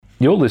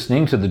You're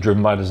listening to the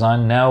Driven by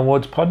Design Now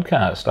Awards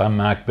podcast. I'm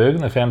Mark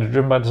Bergen, the founder of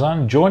Driven by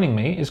Design. Joining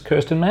me is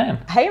Kirsten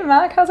Mann. Hey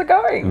Mark, how's it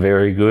going?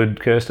 Very good,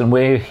 Kirsten.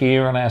 We're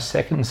here on our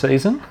second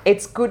season.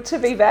 It's good to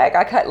be back.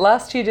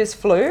 Last year just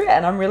flew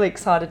and I'm really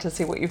excited to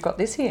see what you've got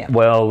this year.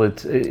 Well,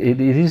 it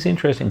is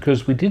interesting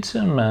because we did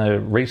some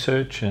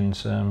research and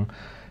some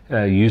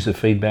user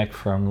feedback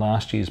from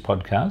last year's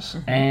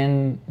podcast,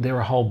 and there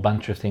are a whole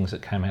bunch of things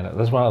that came out of it.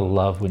 That's what I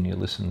love when you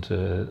listen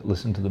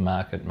to the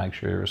market, make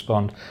sure you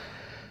respond.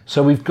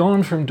 So we've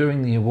gone from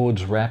doing the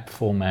awards wrap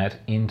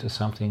format into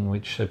something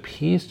which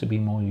appears to be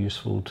more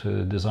useful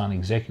to design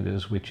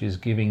executives, which is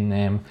giving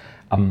them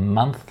a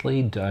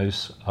monthly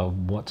dose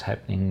of what's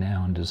happening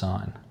now in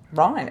design.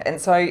 Right, and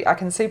so I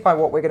can see by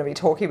what we're going to be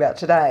talking about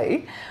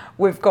today,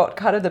 we've got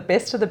kind of the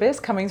best of the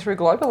best coming through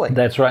globally.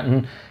 That's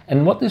right,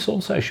 and what this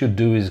also should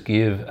do is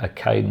give a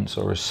cadence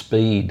or a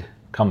speed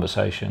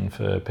conversation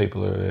for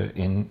people who are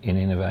in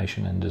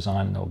innovation and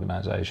design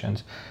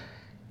organisations.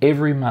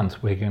 Every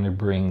month we're going to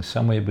bring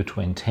somewhere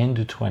between 10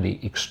 to 20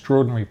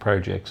 extraordinary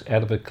projects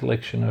out of a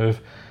collection of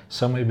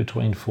somewhere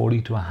between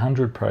 40 to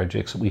 100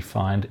 projects that we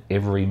find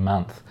every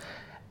month.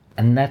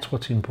 And that's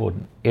what's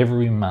important.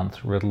 Every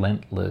month,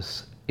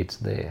 relentless, it's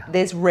there.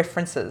 There's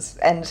references,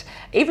 and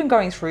even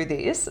going through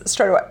this,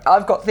 straight away,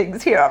 I've got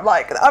things here. I'm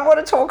like, I want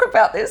to talk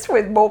about this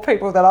with more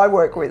people that I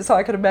work with, so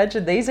I can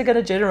imagine these are going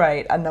to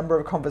generate a number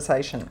of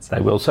conversations. They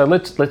will. So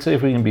let's see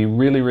if we can be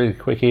really, really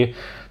quick here.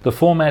 The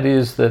format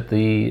is that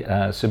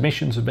the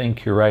submissions are being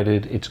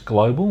curated. It's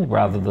global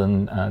rather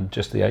than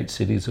just the 8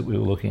 cities that we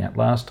were looking at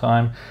last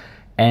time.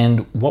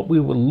 And what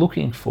we were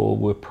looking for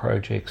were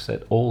projects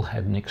that all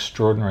had an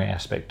extraordinary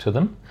aspect to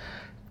them,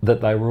 that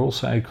they were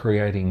also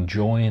creating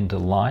joy and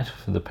delight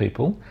for the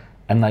people,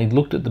 and they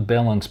looked at the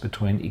balance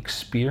between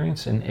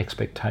experience and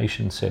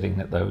expectation setting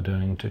that they were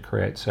doing to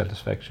create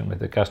satisfaction with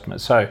their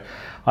customers. So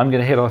I'm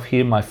going to head off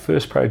here. My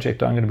first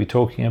project I'm going to be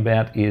talking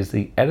about is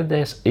the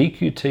Adidas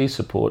EQT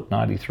Support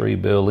 93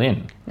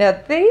 Berlin. Now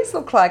these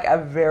look like a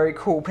very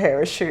cool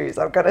pair of shoes,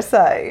 I've got to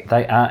say.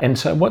 They are, and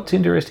so what's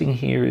interesting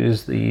here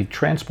is the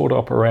transport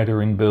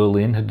operator in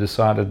Berlin had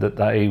decided that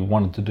they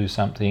wanted to do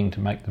something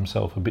to make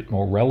themselves a bit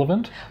more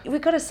relevant.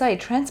 We've got to say,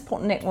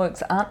 transport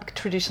networks aren't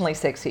traditionally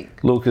sexy.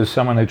 Look, as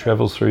someone who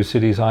travels through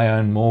cities, I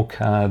own more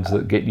cards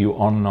that get you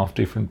on and off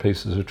different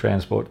pieces of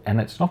transport, and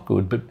it's not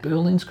good, but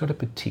Berlin's got a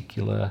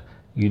particular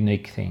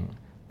unique thing.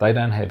 They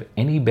don't have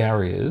any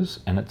barriers,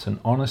 and it's an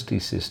honesty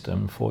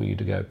system for you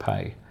to go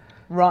pay.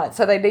 Right,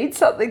 so they need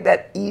something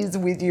that is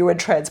with you and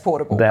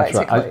transportable, That's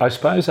basically. Right. I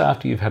suppose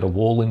after you've had a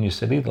wall in your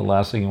city, the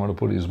last thing you want to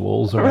put is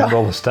walls around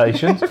all the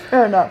stations.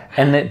 Fair enough.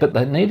 But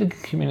they need to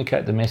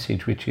communicate the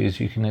message, which is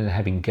you can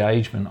have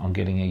engagement on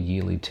getting a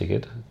yearly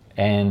ticket,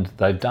 and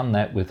they've done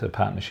that with a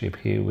partnership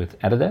here with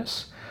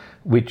Adidas,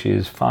 which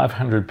is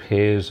 500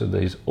 pairs of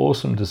these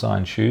awesome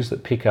design shoes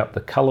that pick up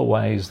the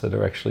colourways that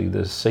are actually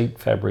the seat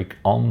fabric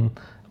on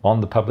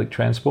the public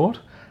transport.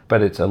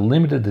 But it's a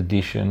limited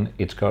edition,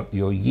 it's got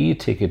your year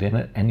ticket in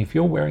it, and if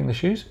you're wearing the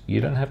shoes, you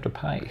don't have to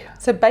pay.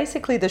 So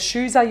basically the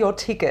shoes are your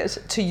ticket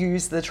to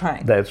use the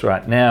train. That's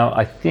right. Now,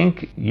 I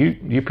think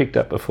you picked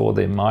up before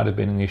there might have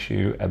been an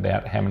issue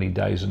about how many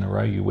days in a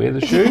row you wear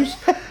the shoes.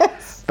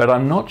 But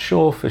I'm not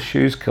sure for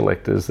shoes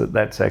collectors that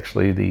that's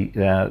actually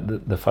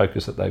the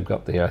focus that they've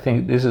got there. I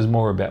think this is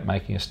more about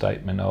making a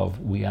statement of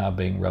we are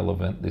being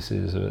relevant. This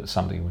is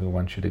something we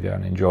want you to go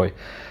and enjoy.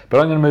 But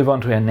I'm going to move on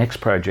to our next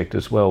project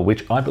as well,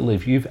 which I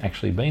believe you've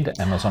actually been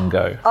to Amazon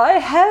Go. I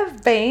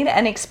have been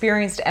and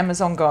experienced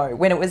Amazon Go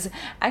when it was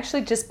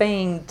actually just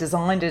being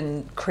designed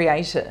and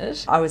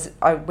created. I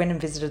went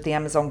and visited the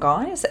Amazon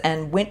guys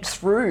and went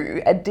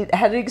through and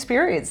had an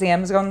experience, the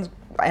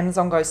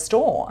Amazon Go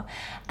store.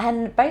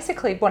 And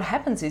basically what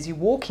happens is you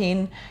walk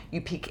in,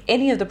 you pick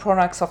any of the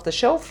products off the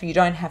shelf, you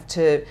don't have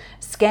to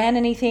scan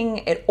anything,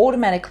 it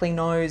automatically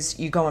knows,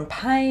 you go and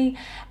pay.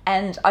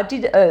 And I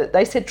did,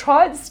 they said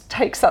try and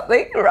take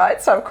something,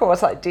 right? So of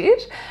course I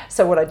did.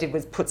 So what I did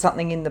was put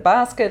something in the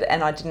basket,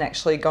 and I didn't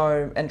actually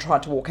go and try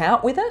to walk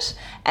out with it.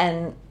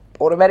 And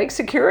automatic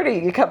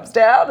security comes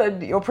down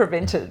and you're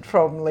prevented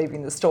from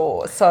leaving the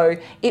store. So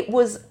it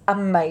was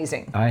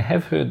amazing. I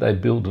have heard they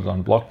build it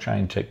on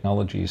blockchain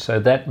technology, so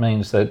that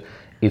means that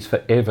it's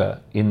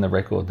forever in the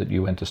record that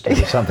you went to steal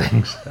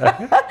something.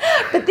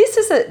 But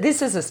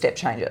this is a step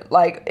changer.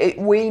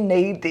 We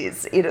need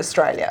this in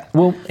Australia.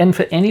 Well, and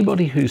for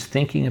anybody who's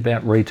thinking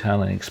about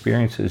retail and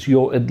experiences,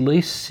 you're at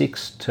least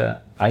 6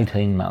 to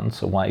 18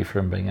 months away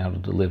from being able to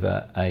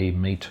deliver a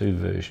Me Too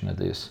version of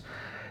this.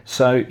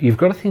 So you've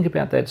got to think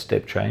about that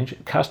step change.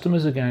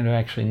 Customers are going to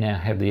actually now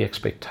have the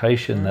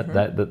expectation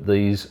that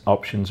these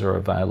options are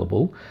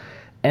available.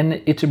 And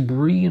it's a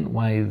brilliant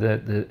way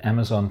that the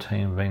Amazon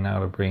team have been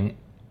able to bring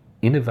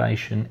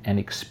innovation and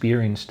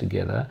experience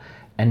together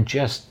and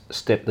just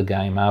step the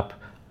game up.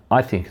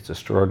 I think it's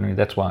extraordinary.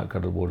 That's why it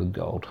got awarded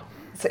gold.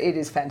 So it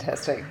is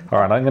fantastic. All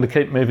right, I'm going to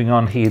keep moving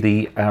on here.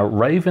 The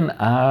Raven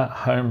R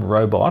home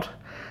robot.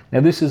 Now,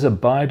 this is a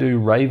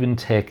Baidu, Raven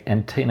Tech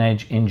and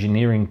Teenage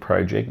Engineering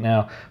project.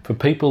 Now, for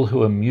people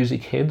who are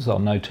music heads, they'll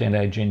know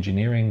Teenage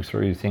Engineering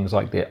through things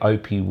like their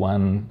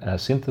OP1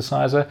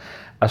 synthesizer,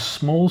 a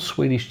small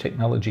Swedish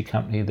technology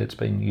company that's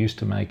been used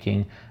to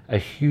making a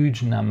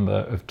huge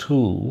number of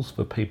tools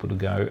for people to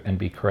go and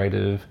be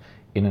creative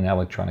in an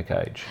electronic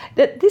age.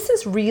 This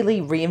is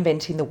really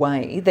reinventing the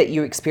way that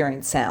you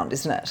experience sound,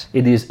 isn't it?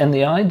 It is, and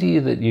the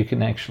idea that you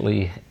can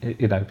actually,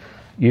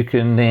 you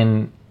can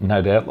then,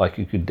 no doubt, like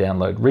you could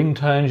download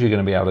ringtones, you're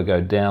going to be able to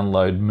go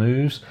download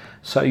moves.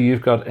 So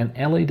you've got an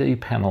LED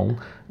panel,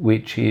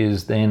 which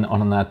is then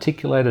on an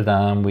articulated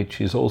arm,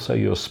 which is also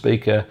your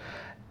speaker.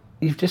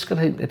 You've just got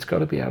to, it's got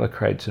to be able to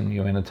create some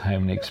new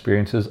entertainment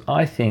experiences.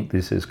 I think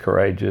this is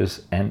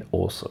courageous and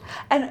awesome.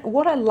 And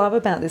what I love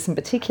about this in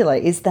particular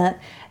is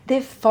that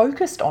they've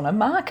focused on a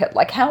market.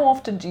 Like, how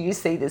often do you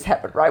see this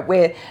happen, right?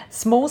 Where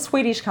small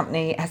Swedish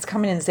company has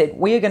come in and said,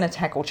 we're going to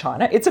tackle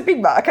China. It's a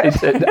big market.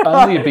 It's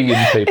only a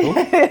billion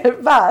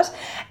people. But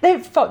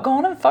they've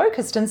gone and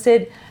focused and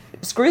said,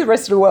 screw the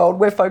rest of the world,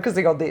 we're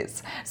focusing on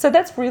this. So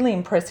that's really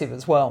impressive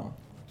as well.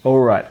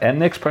 All right, our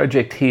next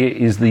project here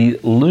is the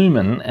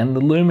Lumen, and the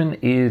Lumen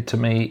is, to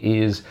me,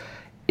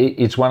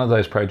 it's one of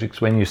those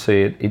projects when you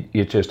see it,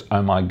 you're just,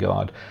 oh my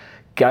God.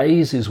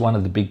 Gaze is one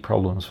of the big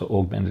problems for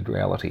augmented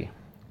reality.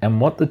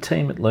 And what the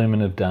team at Lumen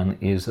have done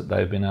is that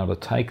they've been able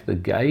to take the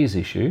gaze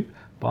issue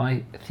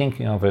by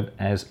thinking of it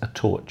as a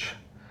torch.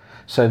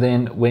 So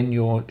then when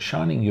you're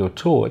shining your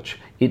torch,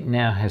 it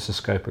now has a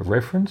scope of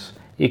reference.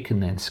 It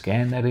can then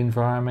scan that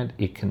environment,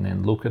 it can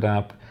then look it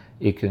up,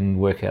 it can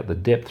work out the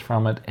depth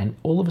from it, and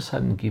all of a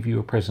sudden give you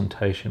a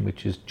presentation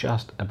which is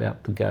just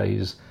about the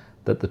gaze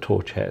that the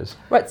torch has.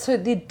 Right, so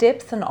the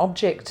depth and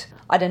object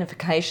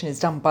identification is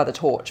done by the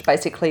torch,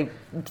 basically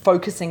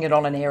focusing it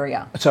on an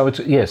area. So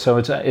it's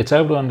able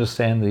to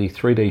understand the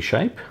 3D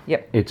shape.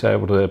 Yep. It's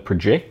able to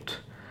project,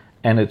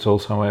 and it's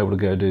also able to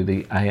go do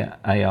the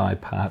AI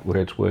part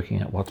where it's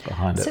working out what's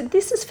behind it. So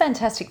this is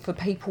fantastic for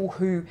people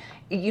who,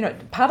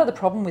 part of the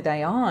problem with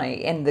AI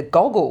and the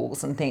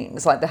goggles and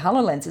things like the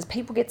HoloLens is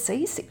people get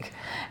seasick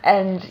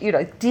and,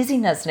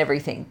 dizziness and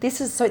everything. This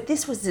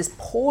was this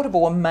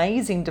portable,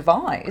 amazing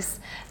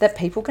device that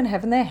people can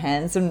have in their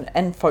hands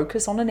and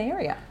focus on an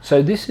area.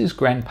 So this is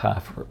grandpa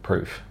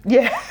proof.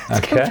 Yeah,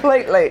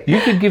 completely. You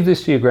could give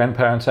this to your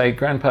grandpa and say,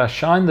 Grandpa,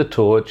 shine the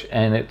torch,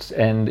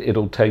 and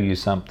it'll tell you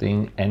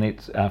something, and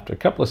it's after a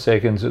couple of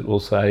seconds it will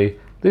say,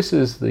 this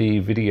is the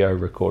video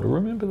recorder.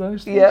 Remember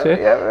those things?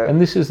 Yeah. And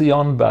this is the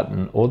on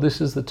button, or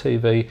this is the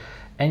TV.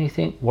 And you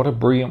think, what a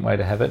brilliant way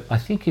to have it. I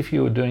think if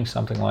you were doing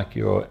something like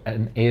you're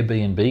an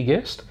Airbnb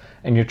guest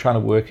and you're trying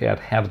to work out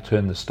how to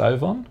turn the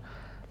stove on,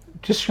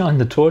 just shine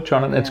the torch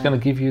on it, and it's going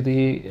to give you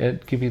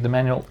the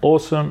manual.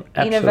 Awesome,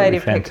 absolutely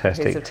innovative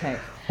fantastic. piece of tech.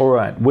 All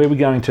right, where are we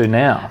going to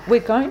now? We're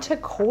going to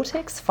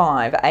Cortex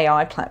 5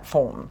 AI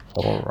platform.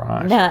 All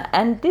right. Now,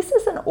 and this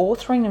is an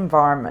authoring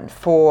environment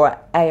for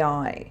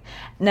AI.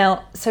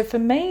 Now, so for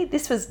me,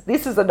 this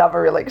is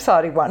another really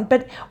exciting one.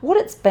 But what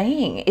it's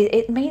being,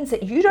 it means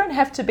that you don't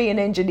have to be an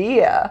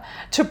engineer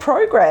to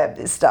program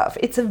this stuff.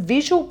 It's a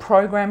visual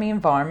programming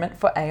environment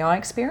for AI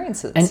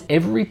experiences. And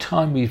every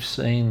time we've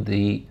seen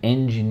the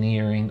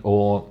engineering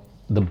or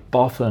the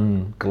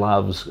boffin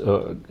gloves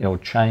or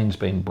chains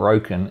being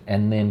broken,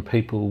 and then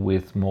people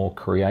with more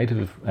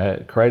creative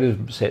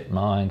set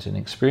minds and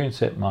experienced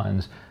set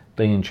minds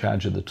being in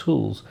charge of the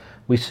tools,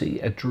 we see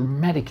a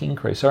dramatic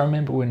increase. I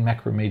remember when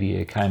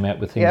Macromedia came out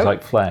with things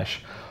like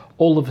Flash,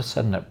 all of a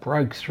sudden it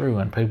broke through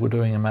and people were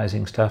doing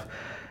amazing stuff.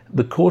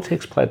 The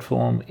Cortex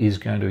platform is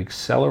going to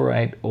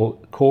accelerate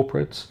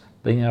corporates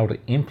being able to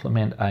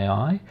implement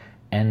AI,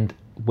 and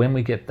when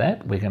we get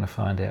that, we're going to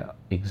find out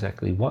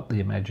exactly what the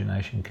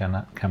imagination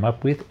can come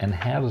up with and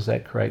how does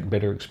that create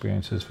better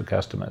experiences for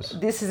customers.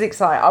 This is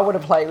exciting. I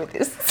want to play with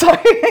this. So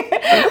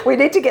we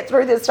need to get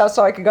through this stuff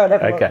so I can go and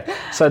have a look. Okay,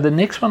 so the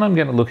next one I'm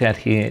going to look at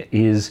here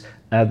is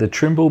the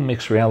Trimble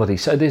Mixed Reality.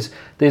 So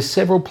there's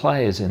several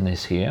players in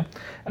this here.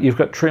 You've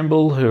got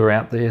Trimble who are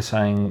out there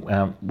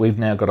saying we've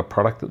now got a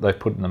product that they've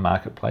put in the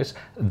marketplace.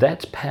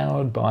 That's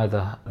powered by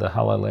the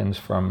HoloLens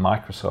from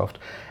Microsoft.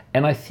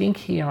 And I think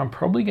here I'm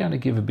probably going to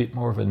give a bit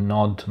more of a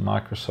nod to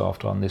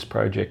Microsoft on this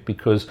project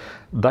because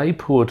they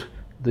put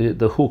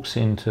the hooks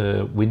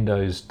into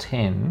Windows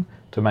 10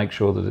 to make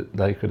sure that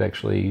they could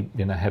actually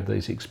have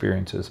these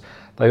experiences.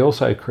 They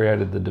also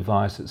created the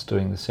device that's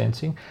doing the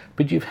sensing,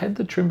 but you've had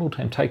the Trimble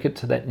team take it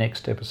to that next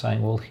step of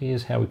saying, well,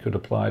 here's how we could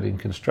apply it in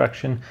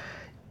construction.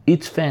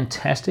 It's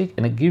fantastic,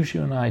 and it gives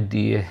you an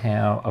idea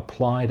how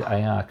applied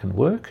AR can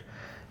work,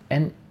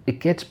 and it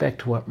gets back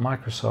to what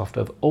Microsoft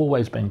have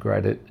always been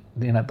great at.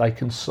 They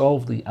can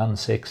solve the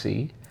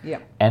unsexy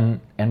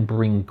and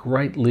bring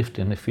great lift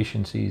and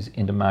efficiencies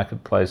into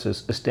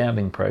marketplaces.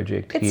 Astounding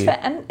project here.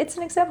 And it's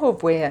an example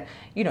of where,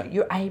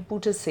 you're able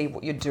to see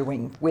what you're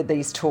doing with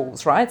these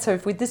tools, right? So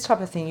if with this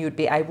type of thing, you'd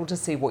be able to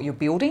see what you're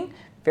building.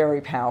 Very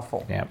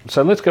powerful. Yeah.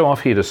 So let's go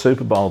off here to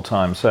Super Bowl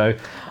time. So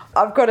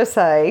I've got to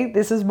say,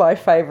 this is my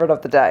favourite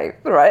of the day,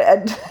 right?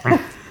 And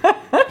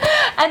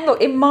And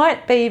look, it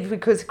might be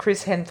because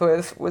Chris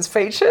Hemsworth was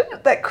featured.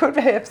 That could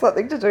have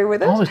something to do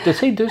with it. Oh, does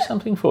he do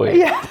something for you?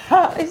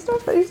 Yeah, he's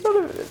not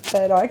a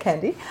bad eye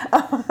candy.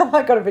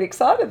 I got a bit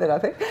excited then, I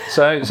think.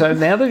 So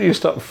now that you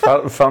stop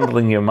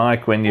fondling your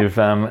mic when you've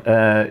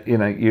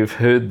you've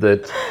heard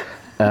that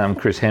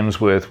Chris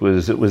Hemsworth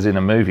was in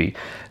a movie,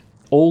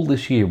 all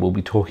this year we'll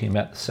be talking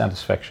about the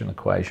satisfaction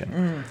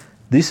equation.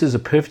 This is a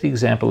perfect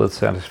example of the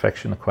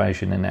satisfaction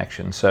equation in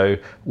action. So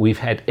we've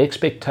had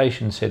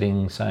expectation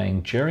setting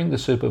saying during the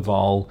Super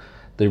Bowl,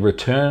 the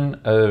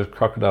return of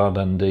Crocodile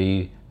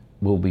Dundee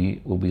will be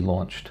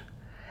launched.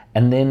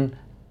 And then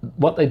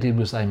what they did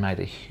was they made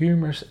a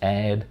humorous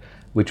ad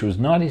which was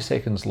 90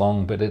 seconds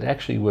long, but it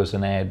actually was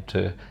an ad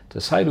to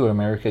say to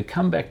America,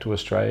 come back to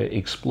Australia,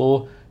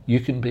 explore. You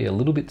can be a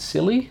little bit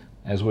silly,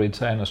 as we'd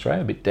say in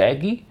Australia, a bit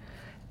daggy,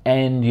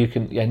 and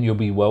you'll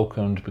be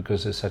welcomed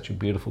because there's such a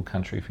beautiful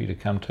country for you to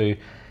come to.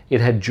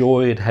 It had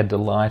joy, it had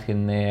delight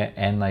in there,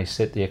 and they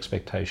set the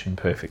expectation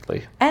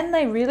perfectly. And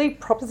they really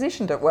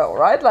propositioned it well,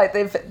 right? Like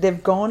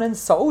they've gone and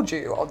sold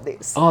you on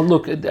this. Oh,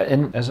 look,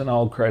 and as an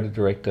old creative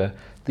director,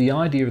 the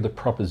idea of the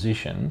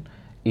proposition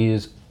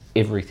is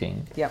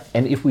everything. Yep.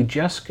 And if we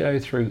just go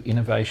through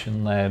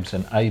innovation labs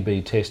and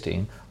A/B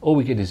testing, all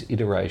we get is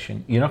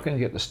iteration. You're not going to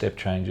get the step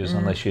changes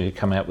unless you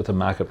come out with a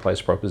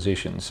marketplace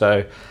proposition.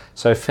 So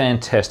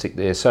fantastic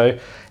there. So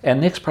our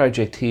next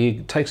project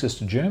here takes us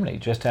to Germany,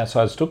 just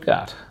outside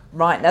Stuttgart.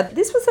 Right, now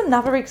this was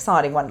another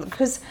exciting one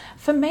because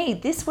for me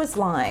this was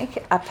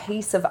like a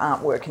piece of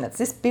artwork and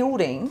this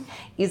building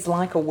is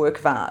like a work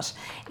of art.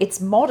 It's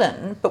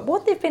modern, but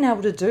what they've been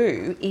able to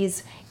do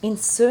is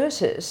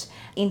insert it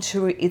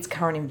into its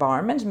current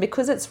environment, and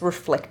because it's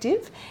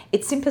reflective,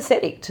 it's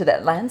sympathetic to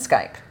that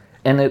landscape.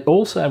 And it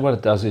also, what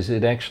it does is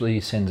it actually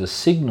sends a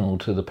signal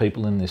to the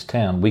people in this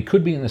town. We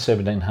could be in the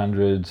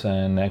 1700s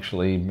and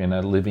actually,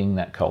 living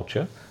that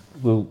culture.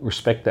 We'll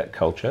respect that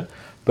culture.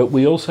 But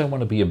we also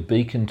want to be a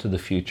beacon to the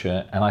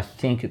future, and I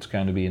think it's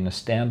going to be an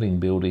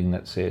astounding building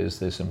that says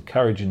there's some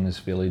courage in this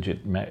village.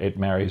 It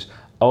marries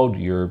old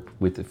Europe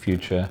with the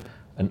future.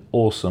 An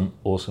awesome,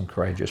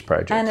 courageous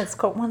project. And it's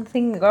got one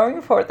thing going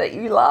for it that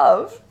you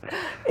love.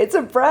 It's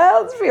a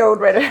brownfield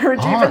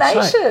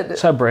rejuvenation.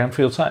 So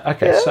brownfield site.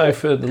 Okay, yeah. So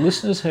for the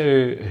listeners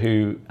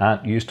who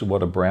aren't used to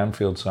what a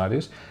brownfield site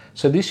is,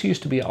 so this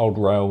used to be old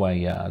railway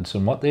yards,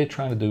 and what they're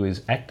trying to do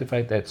is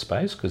activate that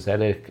space because that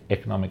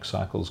economic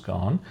cycle's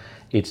gone.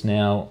 It's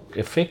now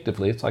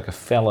effectively, it's like a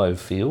fallow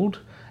field,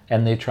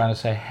 and they're trying to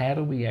say, how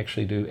do we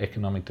actually do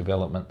economic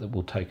development that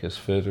will take us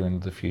further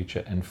into the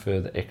future and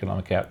further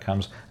economic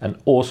outcomes? An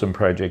awesome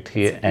project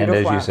here, and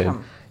as you said,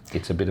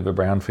 it's a bit of a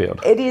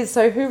brownfield. It is.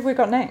 So who have we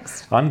got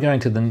next? I'm going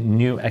to the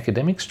New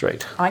Academic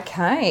Street.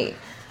 Okay.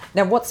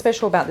 Now, what's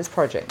special about this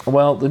project?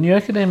 Well, the New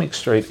Academic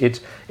Street,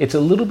 it's a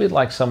little bit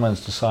like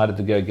someone's decided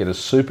to go get a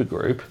super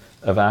group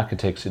of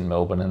architects in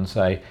Melbourne and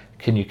say,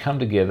 can you come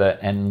together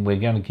and we're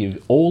going to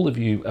give all of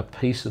you a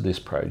piece of this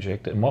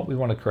project, and what we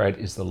want to create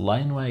is the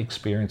laneway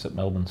experience that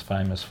Melbourne's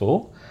famous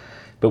for,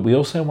 but we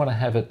also want to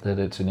have it that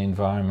it's an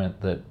environment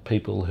that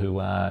people who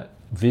are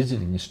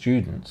visiting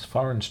students,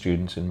 foreign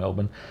students in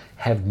Melbourne,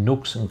 have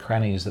nooks and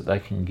crannies that they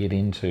can get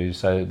into,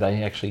 so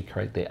they actually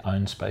create their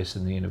own space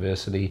in the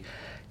university,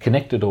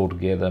 connect it all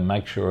together,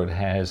 make sure it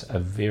has a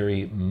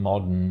very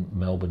modern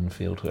Melbourne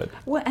feel to it.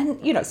 Well,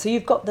 and so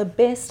you've got the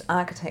best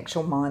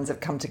architectural minds have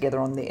come together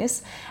on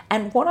this,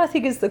 and what I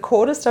think is the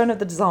cornerstone of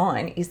the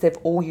design is they've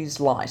all used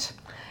light.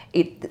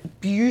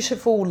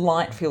 Beautiful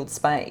light-filled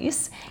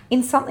space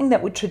in something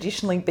that would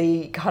traditionally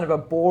be kind of a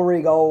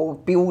boring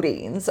old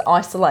buildings,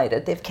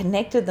 isolated. They've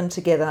connected them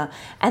together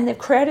and they've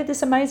created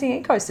this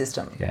amazing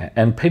ecosystem. Yeah,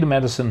 and Peter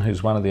Madison,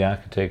 who's one of the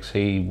architects,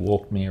 he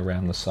walked me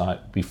around the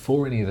site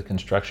before any of the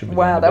construction began.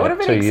 Wow, that would have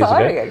been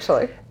exciting,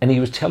 actually. And he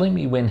was telling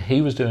me when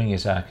he was doing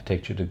his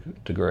architecture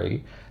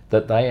degree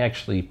that they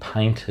actually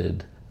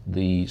painted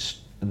the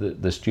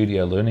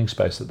studio learning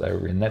space that they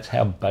were in. That's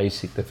how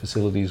basic the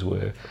facilities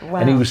were. Wow.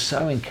 And he was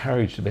so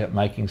encouraged about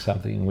making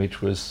something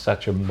which was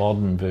such a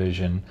modern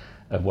version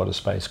of what a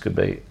space could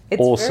be.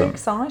 It's awesome. Very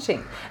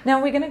exciting.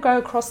 Now we're going to go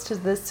across to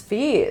the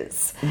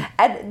Spheres.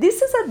 And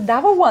this is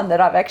another one that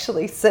I've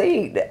actually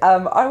seen.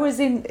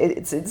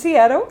 It's in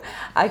Seattle,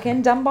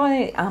 again done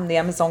by the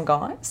Amazon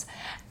guys.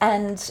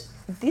 And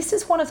this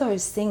is one of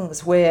those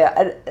things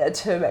where a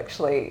term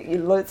actually, you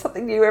learn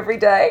something new every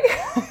day.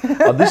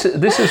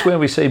 This is where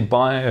we see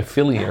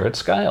biophilia at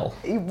scale.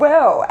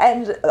 Well,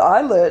 and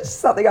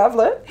something I've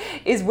learned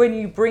is when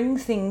you bring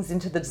things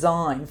into the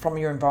design from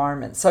your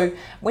environment. So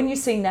when you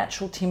see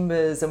natural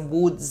timbers and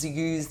woods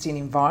used in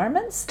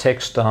environments.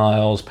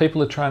 Textiles,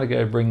 people are trying to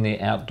go bring the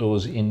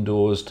outdoors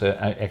indoors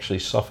to actually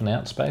soften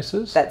out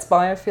spaces. That's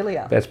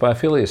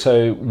biophilia.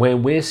 So where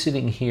we're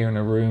sitting here in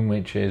a room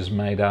which is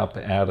made up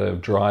out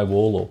of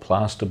drywall or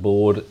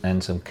plasterboard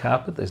and some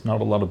carpet, there's not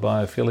a lot of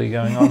biophilia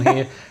going on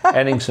here.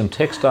 Adding some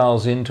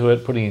textiles into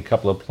it, putting a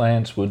couple of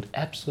plants would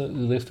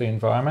absolutely lift the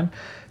environment.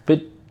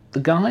 But the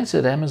guys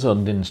at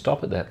Amazon didn't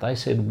stop at that. They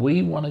said,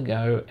 we want to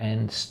go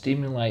and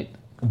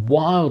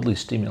wildly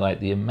stimulate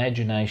the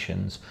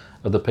imaginations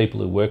of the people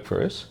who work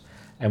for us.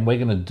 And we're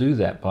going to do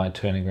that by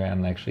turning around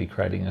and actually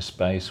creating a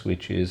space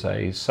which is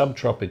a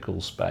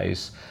subtropical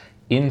space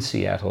in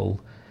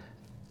Seattle.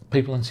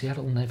 People in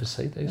Seattle never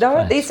see these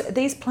plants.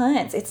 These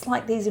plants, it's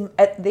like these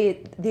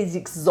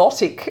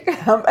exotic,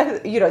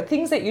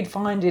 things that you'd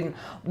find in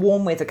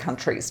warm weather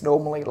countries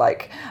normally,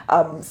 like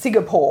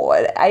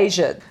Singapore,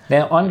 Asia.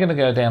 Now, I'm going to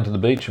go down to the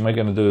beach and we're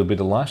going to do a bit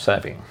of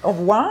lifesaving. Oh,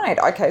 right.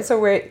 Okay,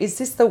 so is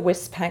this the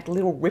Westpac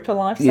Little Ripper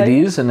lifesaving?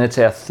 It is, and it's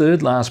our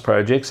third last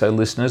project. So,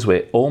 listeners,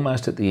 we're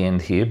almost at the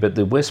end here. But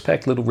the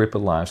Westpac Little Ripper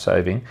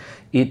lifesaving,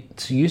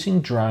 it's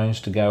using drones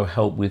to go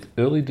help with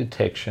early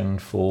detection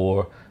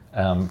for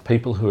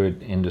people who are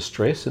in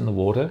distress in the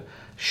water,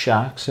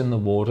 sharks in the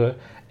water,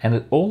 and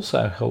it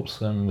also helps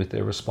them with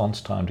their response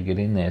time to get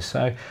in there.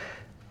 So,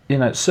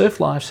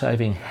 surf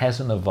lifesaving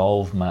hasn't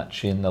evolved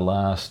much in the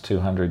last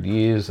 200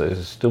 years. They're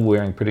still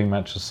wearing pretty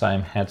much the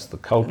same hats. The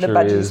culture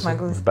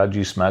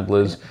budgie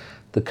smugglers. Yeah.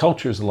 The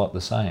culture is a lot the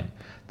same.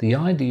 The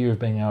idea of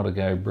being able to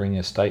go bring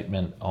a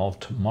statement of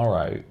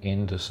tomorrow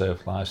into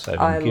surf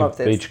lifesaving, give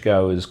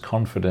beachgoers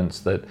confidence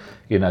that,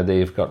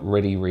 they've got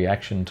ready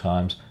reaction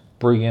times,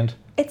 brilliant.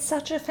 It's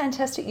such a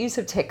fantastic use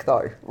of tech,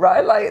 though,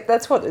 right? Like,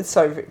 that's what it's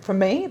so, for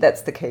me,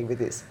 that's the key with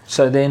this.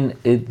 So then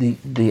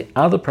the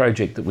other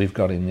project that we've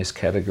got in this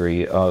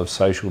category of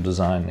social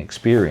design and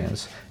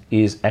experience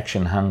is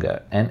Action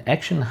Hunger. And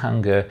Action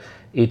Hunger,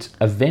 it's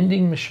a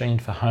vending machine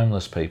for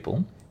homeless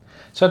people.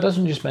 So it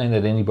doesn't just mean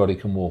that anybody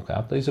can walk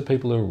up. These are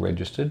people who are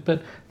registered,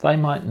 but they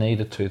might need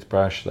a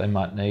toothbrush, they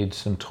might need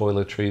some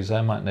toiletries,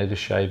 they might need a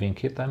shaving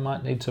kit, they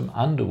might need some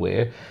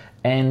underwear,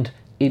 and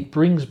it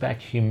brings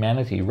back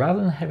humanity rather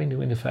than having to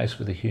interface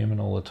with a human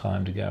all the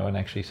time to go and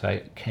actually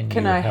say,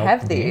 can I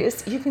have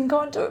this? You can go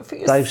and do it for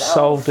yourself. They've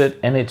solved it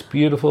and it's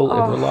beautiful.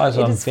 It relies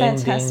on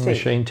vending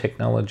machine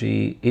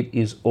technology. It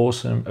is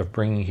awesome of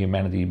bringing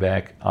humanity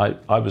back. I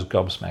was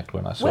gobsmacked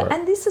when I saw it.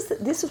 And this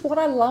is what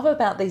I love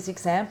about these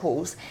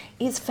examples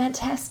is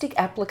fantastic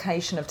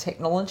application of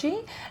technology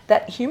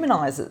that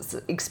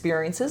humanises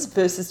experiences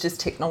versus just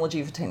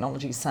technology for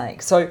technology's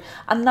sake. So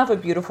another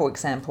beautiful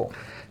example.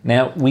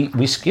 Now,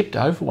 we skipped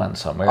over one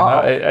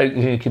somewhere.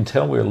 You can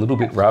tell we're a little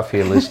bit rough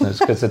here, listeners,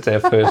 because it's our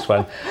first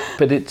one.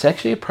 But it's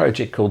actually a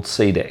project called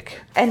CDEC.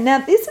 And now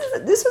this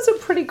was a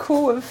pretty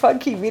cool and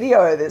funky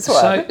video, this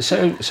one.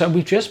 So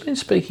we've just been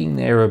speaking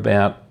there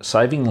about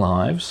saving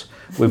lives.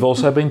 We've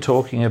also been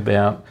talking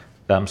about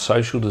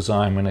social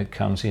design when it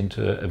comes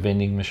into a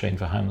vending machine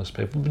for homeless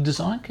people. But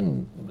design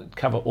can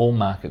cover all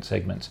market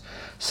segments.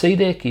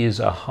 CDEC is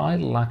a high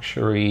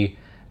luxury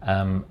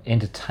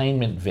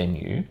entertainment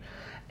venue.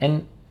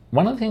 And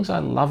one of the things I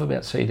love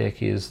about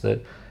CDEC is that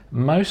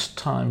most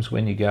times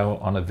when you go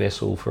on a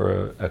vessel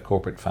for a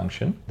corporate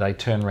function, they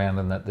turn around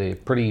and that they're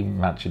pretty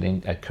much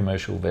a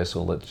commercial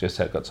vessel that's just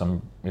got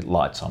some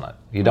lights on it.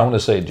 You don't want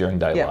to see it during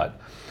daylight.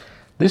 Yep.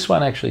 This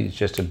one actually is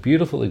just a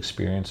beautiful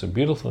experience, a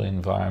beautiful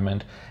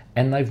environment,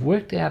 and they've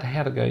worked out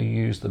how to go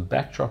use the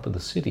backdrop of the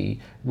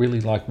city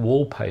really like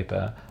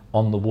wallpaper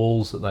on the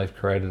walls that they've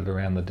created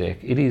around the deck.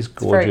 It is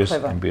gorgeous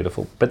and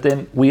beautiful. But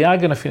then we are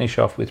going to finish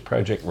off with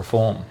Project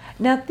Reform.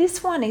 Now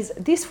this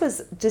was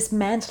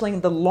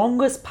dismantling the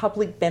longest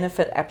public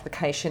benefit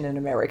application in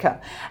America.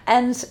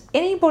 And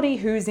anybody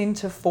who's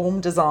into form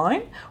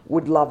design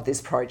would love this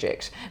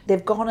project.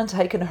 They've gone and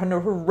taken a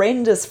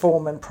horrendous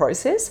form and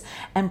process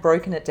and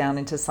broken it down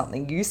into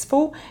something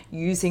useful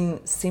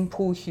using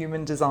simple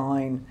human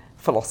design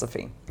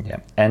philosophy. Yeah,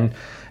 and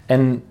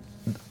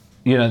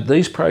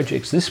these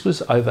projects, this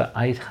was over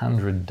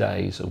 800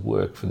 days of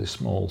work for this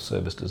small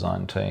service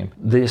design team.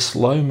 They're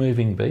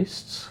slow-moving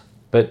beasts,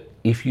 but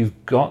if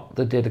you've got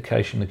the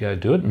dedication to go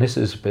do it, and this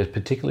is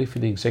particularly for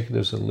the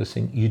executives that are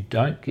listening, you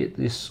don't get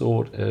this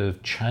sort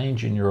of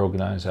change in your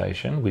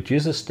organisation, which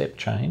is a step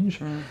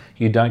change.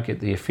 You don't get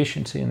the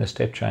efficiency in the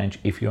step change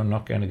if you're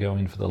not going to go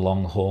in for the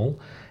long haul.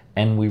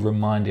 And we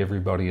remind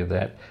everybody of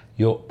that.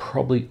 You're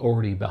probably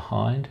already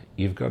behind.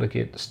 You've got to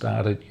get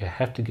started. You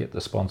have to get the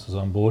sponsors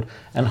on board.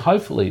 And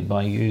hopefully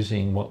by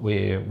using what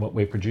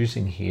we're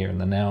producing here in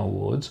the Now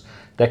Awards,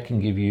 that can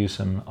give you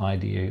some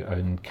idea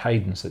and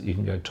cadence that you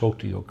can go talk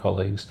to your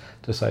colleagues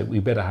to say, we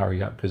better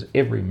hurry up because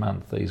every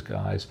month these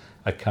guys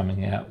are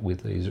coming out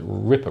with these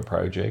ripper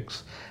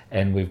projects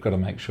and we've got to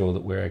make sure that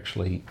we're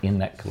actually in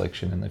that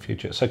collection in the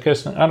future. So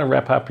Kirsten, I'm going to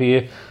wrap up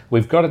here.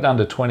 We've got it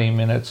under 20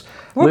 minutes.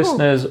 Woo-hoo.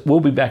 Listeners, we'll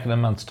be back in a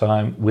month's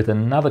time with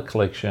another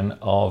collection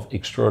of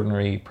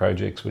extraordinary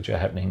projects which are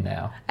happening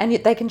now. And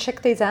they can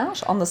check these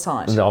out on the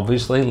site. And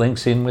obviously,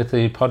 links in with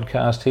the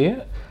podcast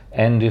here.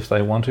 And if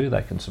they want to,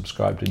 they can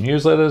subscribe to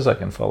newsletters. They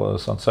can follow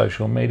us on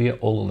social media.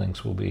 All the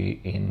links will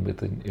be in with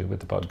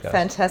the podcast.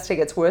 Fantastic.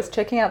 It's worth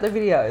checking out the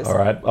videos. All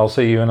right. I'll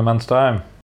see you in a month's time.